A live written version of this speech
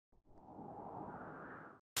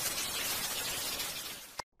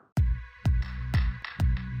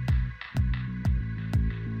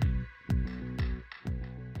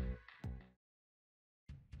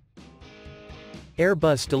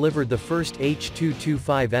Airbus delivered the first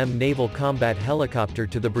H225M naval combat helicopter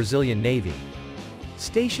to the Brazilian Navy.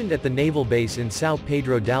 Stationed at the naval base in São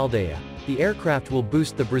Pedro d'Aldeia, the aircraft will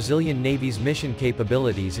boost the Brazilian Navy's mission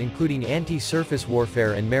capabilities, including anti-surface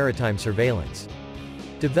warfare and maritime surveillance.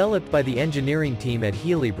 Developed by the engineering team at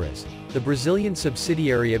Airbus, the Brazilian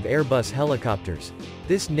subsidiary of Airbus Helicopters,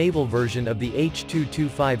 this naval version of the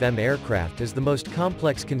H225M aircraft is the most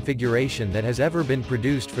complex configuration that has ever been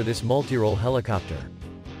produced for this multi-role helicopter.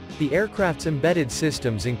 The aircraft's embedded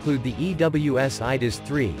systems include the EWS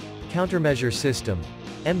IDAS-3 countermeasure system,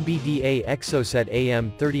 MBDA Exocet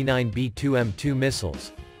AM-39B2M2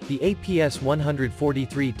 missiles, the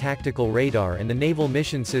APS-143 tactical radar, and the Naval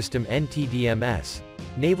Mission System NTDMS,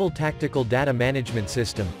 Naval Tactical Data Management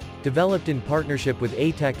System, developed in partnership with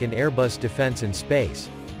ATEC and Airbus Defence and Space,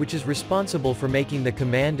 which is responsible for making the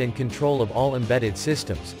command and control of all embedded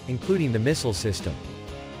systems, including the missile system.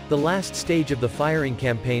 The last stage of the firing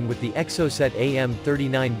campaign with the Exocet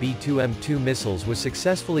AM-39B2M2 missiles was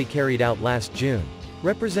successfully carried out last June,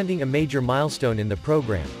 representing a major milestone in the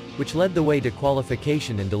program, which led the way to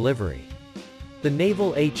qualification and delivery. The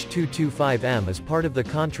naval H225M is part of the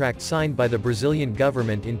contract signed by the Brazilian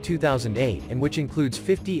government in 2008 and which includes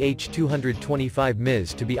 50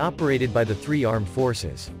 H225Ms to be operated by the three armed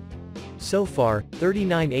forces. So far,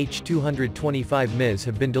 39 H225Ms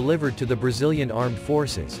have been delivered to the Brazilian Armed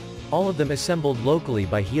Forces, all of them assembled locally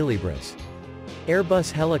by Airbus.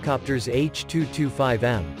 Airbus Helicopters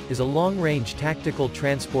H225M is a long-range tactical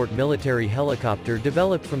transport military helicopter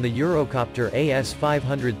developed from the Eurocopter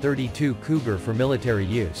AS-532 Cougar for military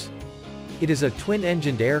use. It is a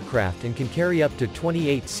twin-engined aircraft and can carry up to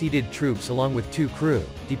 28 seated troops along with 2 crew,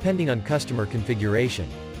 depending on customer configuration.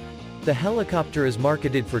 The helicopter is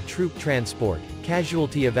marketed for troop transport,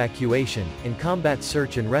 casualty evacuation, and combat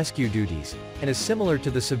search and rescue duties, and is similar to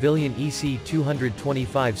the civilian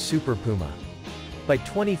EC-225 Super Puma. By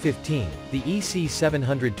 2015, the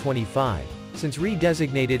EC-725, since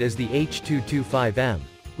redesignated as the H225M,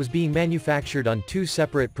 was being manufactured on 2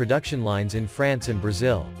 separate production lines in France and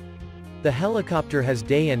Brazil. The helicopter has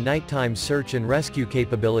day and nighttime search and rescue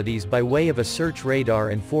capabilities by way of a search radar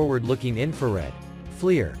and forward-looking infrared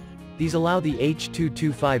 (FLIR). These allow the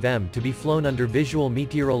H225M to be flown under visual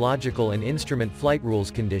meteorological and instrument flight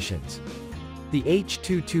rules conditions. The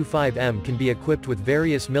H225M can be equipped with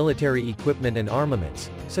various military equipment and armaments,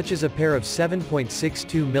 such as a pair of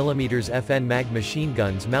 7.62mm FN MAG machine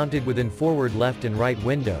guns mounted within forward left and right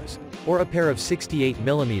windows, or a pair of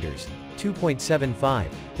 68mm, 2.75,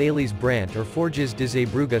 Thales Brandt or Forges de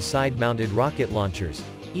Zeebrugge side-mounted rocket launchers,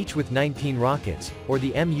 each with 19 rockets, or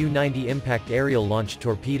the Mu-90 impact aerial launched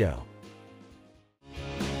torpedo.